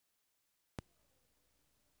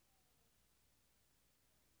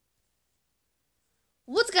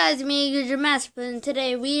guys, me, your Master, and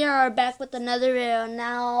today we are back with another video.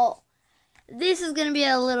 Now, this is going to be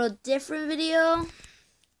a little different video.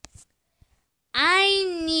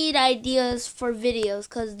 I need ideas for videos,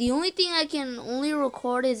 because the only thing I can only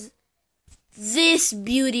record is this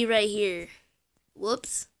beauty right here.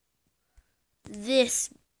 Whoops. This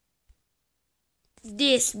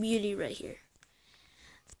beauty right here.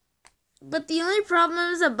 But the only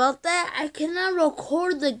problem is about that, I cannot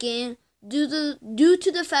record the game due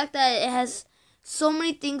to the fact that it has so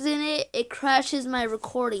many things in it. It crashes my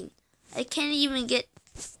recording. I can't even get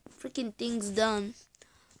freaking things done.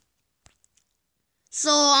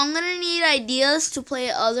 So I'm gonna need ideas to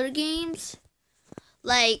play other games.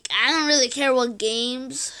 Like, I don't really care what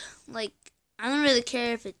games. Like, I don't really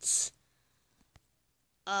care if it's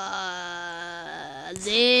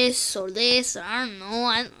this or this. I don't know.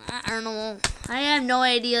 I don't know. I have no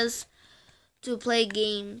ideas to play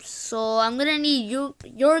games. So I'm gonna need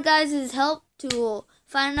your guys' help to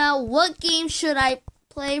find out what game should I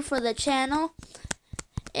play for the channel.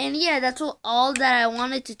 And yeah, that's all that I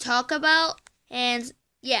wanted to talk about. And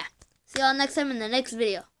yeah, see y'all next time in the next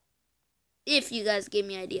video. If you guys give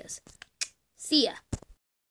me ideas. See ya.